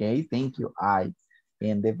 Okay, thank you. I.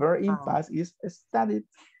 And the verb in past is studied.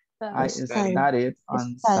 I studied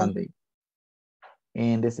on Sunday.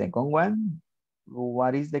 And the second one,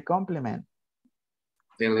 what is the complement?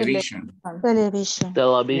 Television. Television.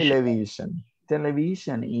 Television.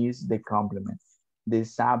 Television is the complement. The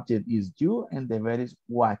subject is you and the verb is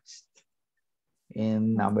watched.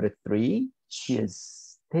 And number 3, she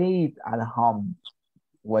stayed at home.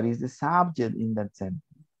 What is the subject in that sentence?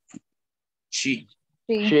 She.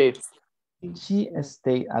 She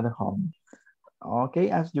stayed at home. Okay,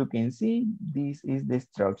 as you can see, this is the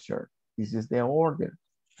structure. This is the order.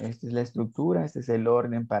 Esta es la estructura, este es el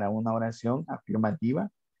orden para una oración afirmativa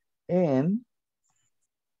en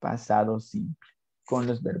pasado simple, con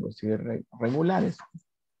los verbos irregulares.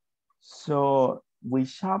 So, we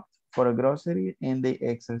shopped for a grocery and they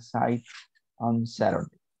exercised on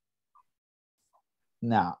Saturday.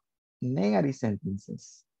 Now, negative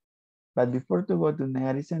sentences. But before to go to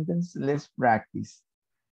negative sentence, let's practice.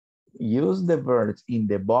 Use the verbs in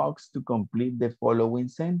the box to complete the following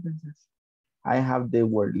sentences. I have the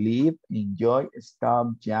word live, enjoy,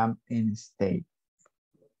 stop, jump, and stay.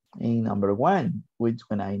 In number 1, which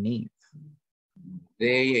one I need?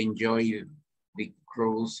 They enjoy the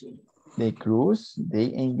cruise. The cruise,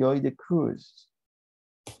 they enjoy the cruise.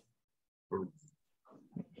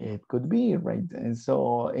 It could be, right? And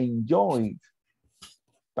so, enjoyed.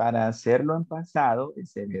 Para hacerlo en pasado,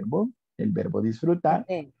 ese verbo, el verbo disfrutar,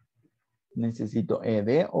 necesito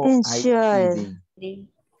ed o ied.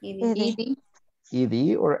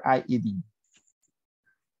 Ed or ied.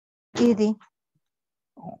 Ed.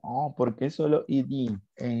 Oh, ¿por qué solo ed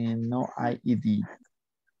no ied?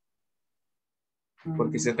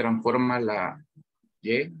 Porque se transforma la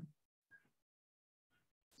y.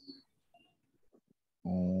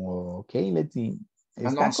 Ok, let's see.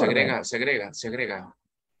 No, se agrega.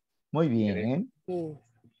 Muy bien.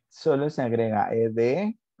 Solo se agrega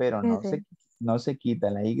ed, pero no se quita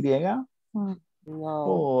la y. No.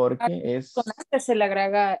 Porque es... Con antes se le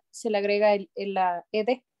agrega la ed.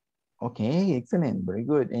 Ok, excellent, very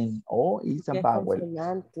good. And O is a vowel.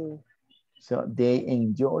 So they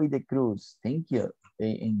enjoy the cruise. Thank you.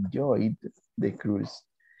 They enjoyed the cruise.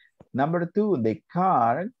 Number 2, the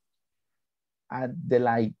car at the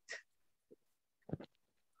light.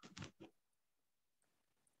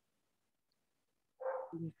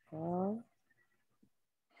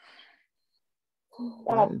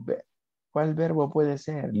 ¿Cuál verbo puede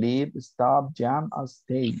ser? Leave, stop, jump o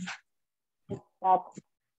stay. Stop.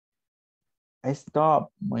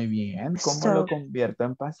 Stop. Muy bien. ¿Cómo lo convierto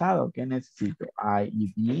en pasado? ¿Qué necesito?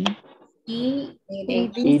 I-E-D.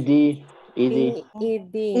 ED.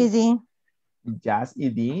 ED. Just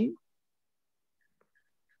ED.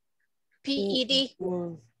 P-E-D.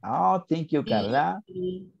 Oh, thank you, Carla.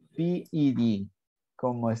 P-E-D.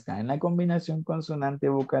 Como está en la combinación consonante,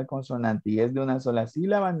 vocal, consonante y es de una sola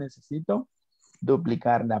sílaba, necesito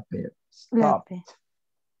duplicar la P. Stop.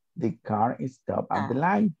 The car is stopped at the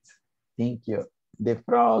light. Thank you. The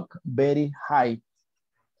frog very high.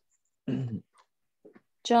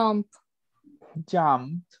 Jump.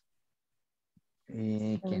 Jumped.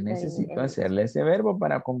 ¿Qué necesito hacerle ese verbo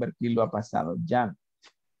para convertirlo a pasado? Jump.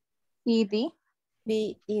 ED.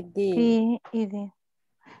 P-E-D. P-E-D.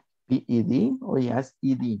 P-E-D o just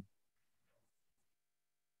E-D?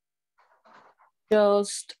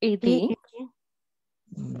 Just ED.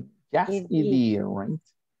 Just E-D, right?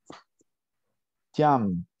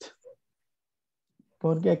 Jumped.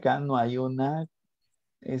 Porque acá no hay una,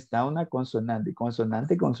 está una consonante,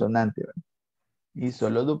 consonante, consonante, ¿verdad? Y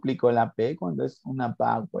solo duplico la P cuando es una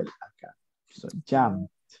vowel acá. So, jumped.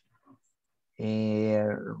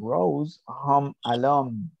 Rose, home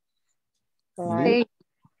alone. Live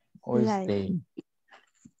or stay?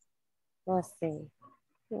 O stay.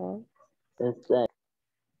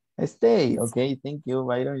 Stay, ok, thank you.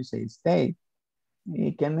 Why don't you say stay?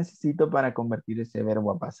 ¿Y qué necesito para convertir ese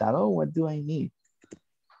verbo a pasado? What do I need?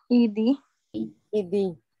 ED.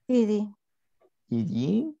 ED. ED.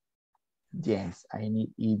 ED? Yes, I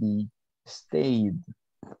need ED. Stayed.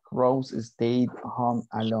 Rose stayed home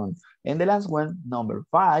alone. And the last one, number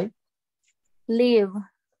 5. Live.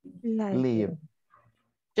 Live.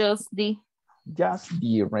 Just D. Just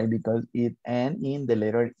D, right? Because it ends in the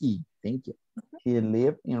letter E. Thank you. He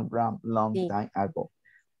lived in Rome long time ago.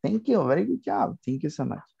 Thank you. Very good job. Thank you so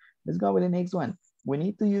much. Let's go with the next one. We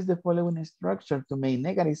need to use the following structure to make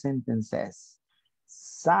negative sentences.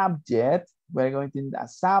 Subject. We're going to use a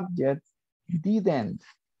subject. Didn't.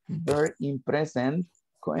 Verb in present.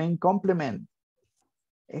 En complement.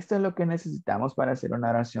 Esto es lo que necesitamos para hacer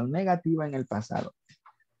una oración negativa en el pasado.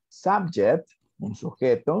 Subject, un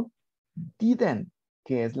sujeto. Didn't,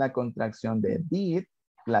 que es la contracción de did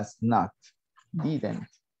plus not. Didn't.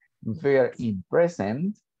 Verb in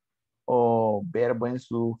present o verbo en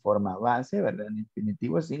su forma base, ¿verdad? En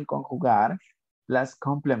infinitivo sin conjugar, plus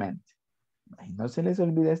complement. Ay, no se les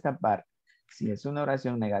olvide esta parte. Si es una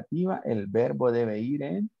oración negativa, el verbo debe ir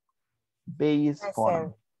en base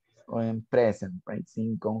form o en present, right?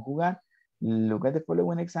 Sin conjugar. Look at the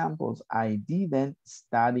following examples. I didn't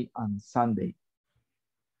study on Sunday.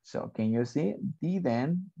 So can you see?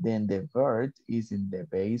 Didn't, then the verb is in the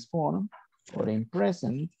base form or in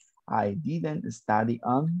present. I didn't study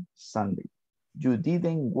on Sunday. You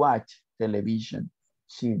didn't watch television.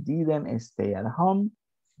 She didn't stay at home.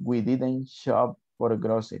 We didn't shop for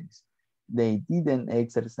groceries. They didn't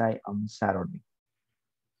exercise on Saturday.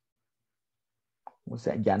 O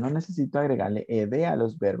sea, ya no necesito agregarle ed a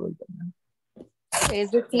los verbos, ¿verdad?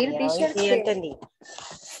 Es decir, teacher, Sí, entendí.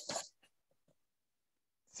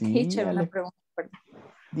 Sí, teacher, una pregunta.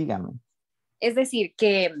 Dígame. Es decir,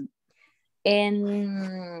 que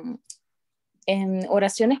en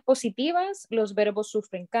oraciones positivas los verbos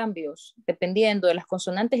sufren cambios dependiendo de las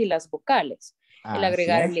consonantes y las vocales. El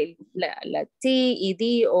agregarle la T,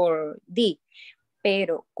 ED o D.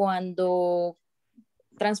 Pero cuando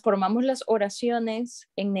transformamos las oraciones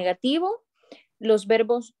en negativo, los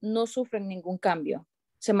verbos no sufren ningún cambio,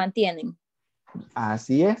 se mantienen.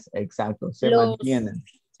 Así es, exacto, se mantienen.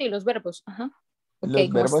 Sí, los verbos, ajá. Los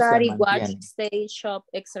Como verbos study, se watch, mantienen. stay, shop,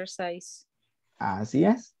 exercise. Así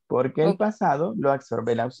es, porque el pasado lo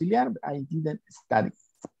absorbe el auxiliar. I didn't study.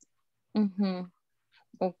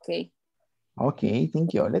 Okay. Okay,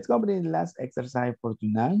 thank you. Let's go over the last exercise for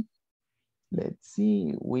tonight. Let's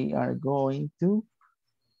see, we are going to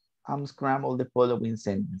unscramble the following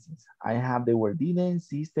sentences. I have the word didn't,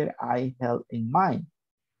 sister, I held in mind.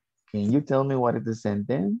 Can you tell me what is the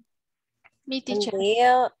sentence? Me, teacher.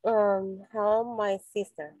 I help my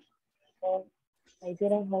sister. I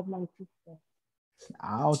didn't help my sister.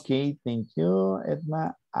 Okay, thank you,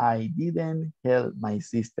 Edna. I didn't help my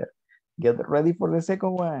sister. Get ready for the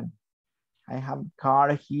second one. I have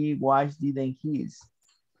car, he watched, didn't his.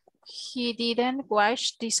 He didn't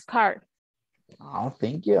wash this car. Oh,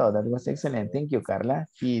 thank you. That was excellent. Thank you, Carla.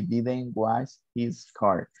 He didn't wash his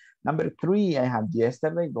car. Number 3, I have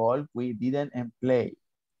yesterday golf. We didn't play.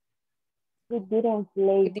 We didn't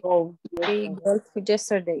play golf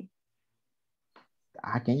Yesterday.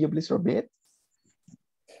 Can you please repeat?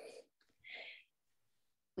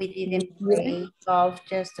 We didn't play golf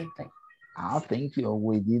yesterday. Thank you.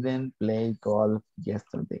 We didn't play golf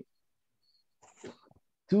yesterday.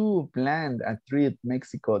 2, planned a trip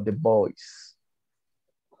Mexico, the boys.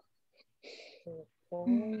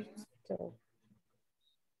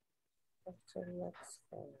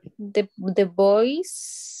 The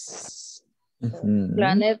boys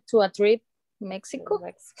planned to a trip Mexico.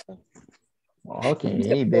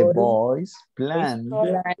 Okay, the boys planned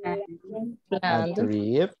a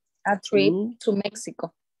trip to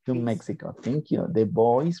Mexico. To Mexico. Thank you. The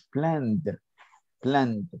boys planned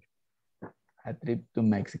a trip to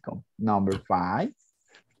Mexico. Number 5.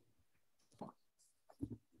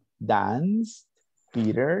 Danced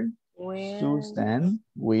Peter, Susan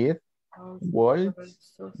with Walt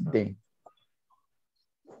the.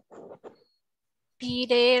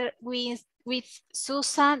 Peter with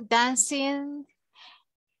Susan dancing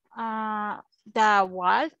the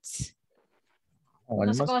waltz.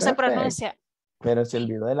 No sé cómo se pronuncia. Pero se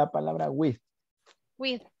olvidó de la palabra with.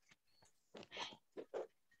 With.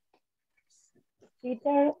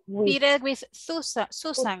 Peter with Susan.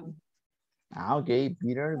 Okay,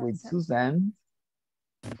 Peter with Susan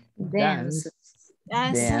Dance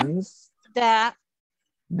the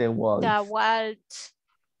waltz. The waltz.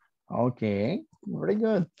 Okay, very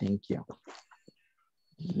good. Thank you.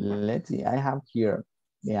 Let's see. I have here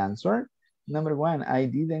the answer. Number 1, I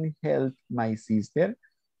didn't help my sister.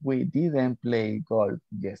 We didn't play golf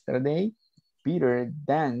yesterday. Peter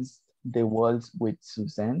danced the waltz with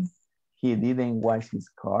Susan. He didn't wash his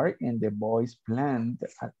car, and the boys planned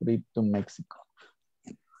a trip to Mexico.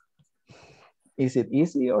 Is it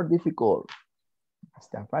easy or difficult?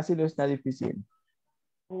 ¿Está fácil o está difícil?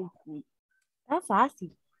 Está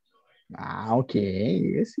fácil.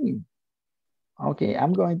 Okay, easy. Okay,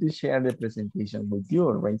 I'm going to share the presentation with you,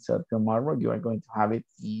 right? So tomorrow you are going to have it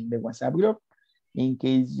in the WhatsApp group in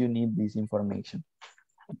case you need this information.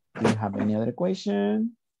 Do you have any other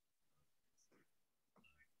question?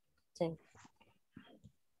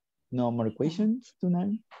 No more questions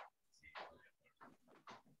tonight?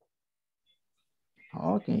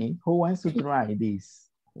 Okay, who wants to try this?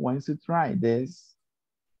 Who wants to try this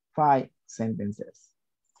 5 sentences?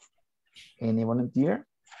 Any volunteer?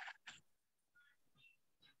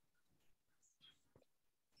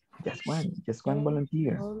 Just one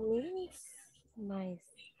volunteer. Me,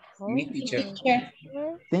 teacher.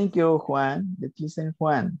 Thank you, Juan. Let's listen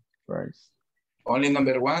Juan first. Only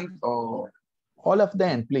number 1 or? All of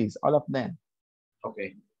them, please, all of them.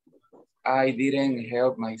 Okay. I didn't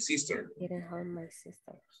help my sister. He didn't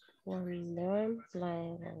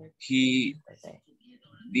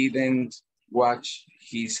wash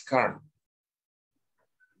his car.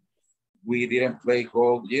 We didn't play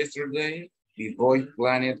golf yesterday. The boy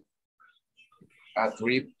planned a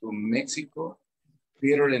trip to Mexico.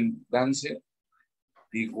 Peter and danced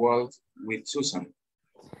the waltz with Susan.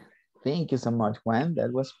 Thank you so much, Juan.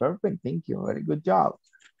 That was perfect. Thank you. Very good job.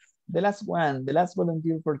 The last one, the last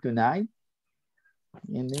volunteer for tonight.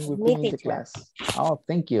 And then we finish the class. Oh,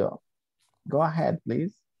 thank you. Go ahead,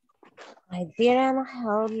 please. I didn't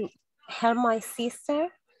help my sister.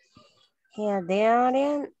 He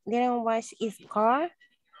didn't wash his car.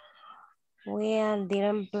 We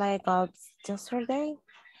didn't play golf yesterday.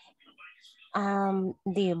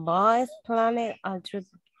 The boys planned a trip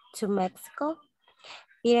to Mexico.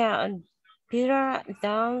 Peter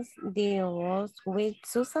danced the waltz with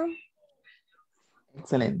Susan.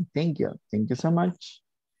 Excellent. Thank you. Thank you so much.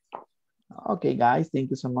 Okay, guys, thank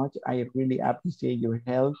you so much. I really appreciate your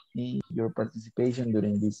help in your participation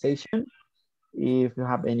during this session. If you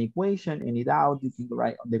have any question, any doubt, you can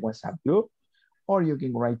write on the WhatsApp group or you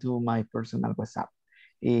can write to my personal WhatsApp.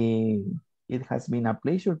 It has been a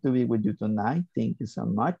pleasure to be with you tonight. Thank you so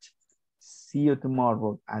much. See you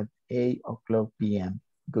tomorrow at 8:00 p.m.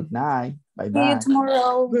 Good night. Bye-bye. See you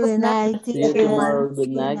tomorrow. Good night, See you tomorrow.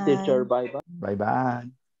 Good night, teacher. Bye-bye.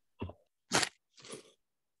 Bye-bye.